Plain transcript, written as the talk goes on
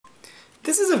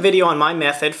This is a video on my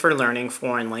method for learning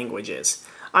foreign languages.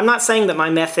 I'm not saying that my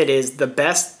method is the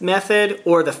best method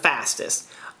or the fastest.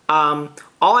 All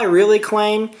I really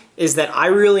claim is that I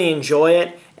really enjoy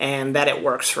it and that it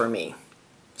works for me.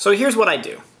 So here's what I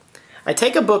do. I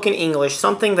take a book in English,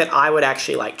 something that I would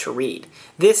actually like to read.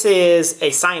 This is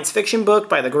a science fiction book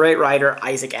by the great writer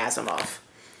Isaac Asimov.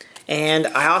 And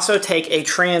I also take a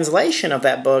translation of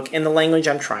that book in the language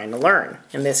I'm trying to learn,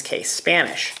 in this case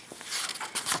Spanish.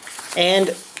 And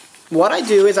what I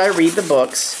do is I read the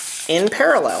books in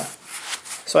parallel.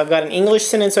 So I've got an English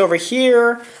sentence over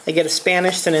here, I get a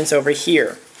Spanish sentence over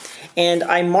here. And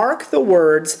I mark the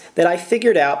words that I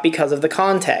figured out because of the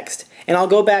context. And I'll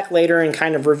go back later and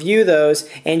kind of review those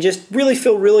and just really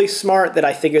feel really smart that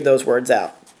I figured those words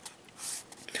out.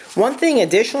 One thing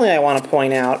additionally I want to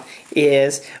point out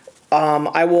is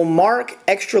I will mark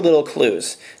extra little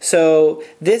clues. So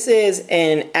this is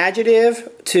an adjective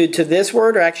to this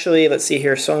word, or actually, let's see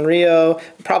here, sonrío,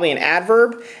 probably an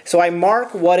adverb. So I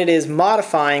mark what it is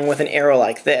modifying with an arrow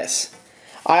like this.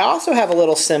 I also have a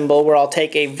little symbol where I'll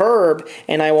take a verb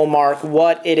and I will mark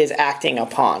what it is acting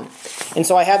upon. And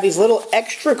so I have these little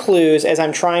extra clues as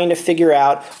I'm trying to figure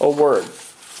out a word.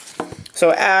 So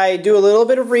I do a little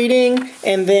bit of reading,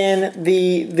 and then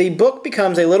the book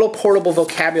becomes a little portable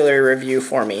vocabulary review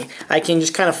for me. I can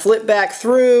just kind of flip back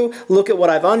through, look at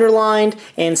what I've underlined,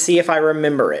 and see if I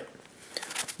remember it.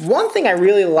 One thing I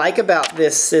really like about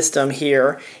this system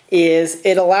here is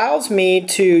it allows me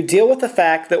to deal with the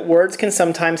fact that words can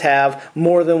sometimes have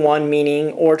more than one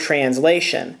meaning or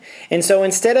translation. And so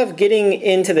instead of getting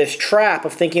into this trap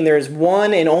of thinking there's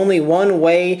one and only one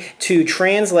way to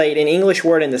translate an English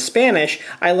word into Spanish,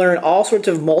 I learn all sorts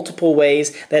of multiple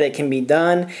ways that it can be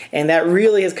done, and that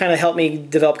really has kind of helped me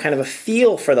develop kind of a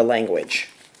feel for the language.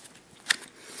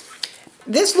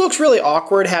 This looks really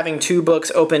awkward having two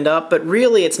books opened up, but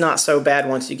really it's not so bad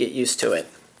once you get used to it.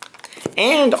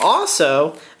 And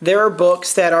also, there are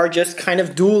books that are just kind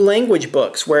of dual language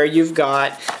books where you've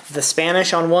got the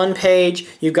Spanish on one page,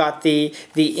 you've got the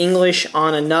English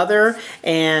on another,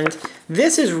 and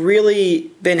this has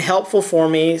really been helpful for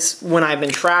me when I've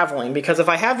been traveling, because if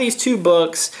I have these two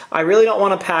books, I really don't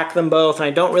want to pack them both, and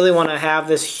I don't really want to have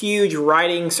this huge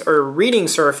writing or reading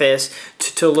surface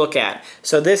to look at.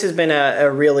 So this has been a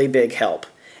really big help.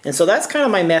 And so that's kind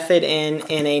of my method in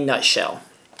a nutshell.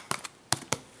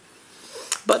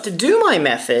 But to do my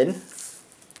method,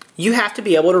 you have to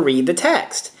be able to read the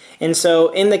text. And so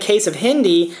in the case of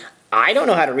Hindi, I don't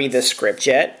know how to read this script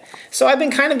yet. So I've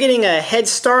been kind of getting a head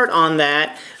start on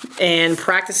that and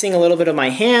practicing a little bit of my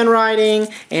handwriting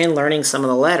and learning some of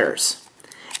the letters.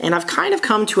 And I've kind of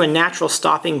come to a natural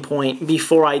stopping point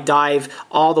before I dive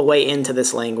all the way into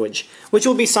this language, which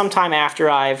will be sometime after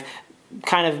I've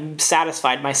kind of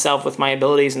satisfied myself with my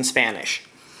abilities in Spanish.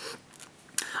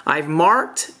 I've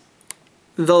marked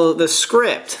the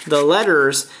script, the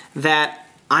letters that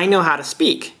I know how to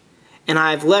speak. And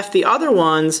I've left the other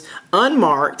ones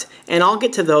unmarked, and I'll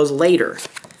get to those later.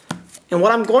 And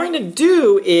what I'm going to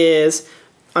do is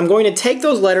I'm going to take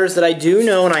those letters that I do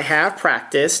know and I have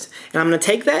practiced, and I'm going to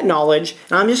take that knowledge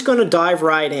and I'm just going to dive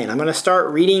right in. I'm going to start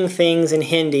reading things in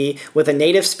Hindi with a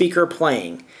native speaker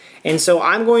playing. And so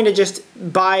I'm going to just,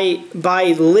 by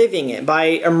living it, by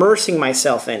immersing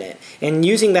myself in it, and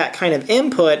using that kind of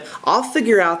input, I'll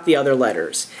figure out the other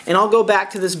letters. And I'll go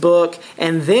back to this book,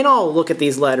 and then I'll look at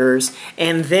these letters,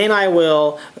 and then I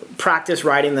will practice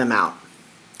writing them out.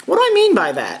 What do I mean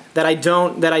by that? That I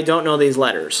don't know these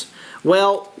letters?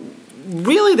 Well,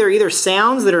 really, they're either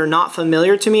sounds that are not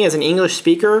familiar to me as an English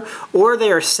speaker, or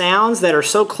they are sounds that are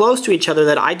so close to each other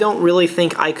that I don't really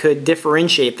think I could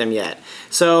differentiate them yet.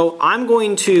 So I'm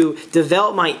going to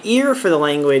develop my ear for the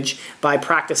language by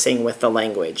practicing with the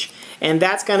language. And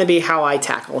that's going to be how I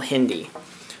tackle Hindi.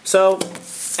 So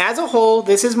as a whole,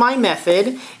 this is my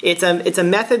method. It's a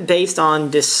method based on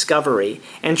discovery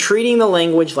and treating the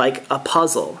language like a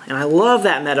puzzle. And I love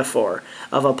that metaphor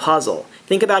of a puzzle.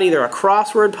 Think about either a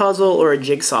crossword puzzle or a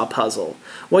jigsaw puzzle.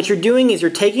 What you're doing is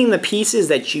you're taking the pieces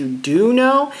that you do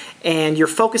know and you're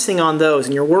focusing on those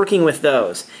and you're working with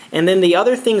those. And then the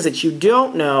other things that you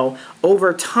don't know,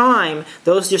 over time,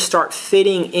 those just start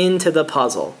fitting into the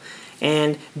puzzle.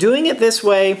 And doing it this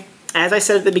way, as I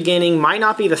said at the beginning, might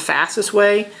not be the fastest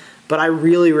way, but I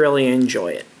really, really enjoy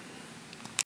it.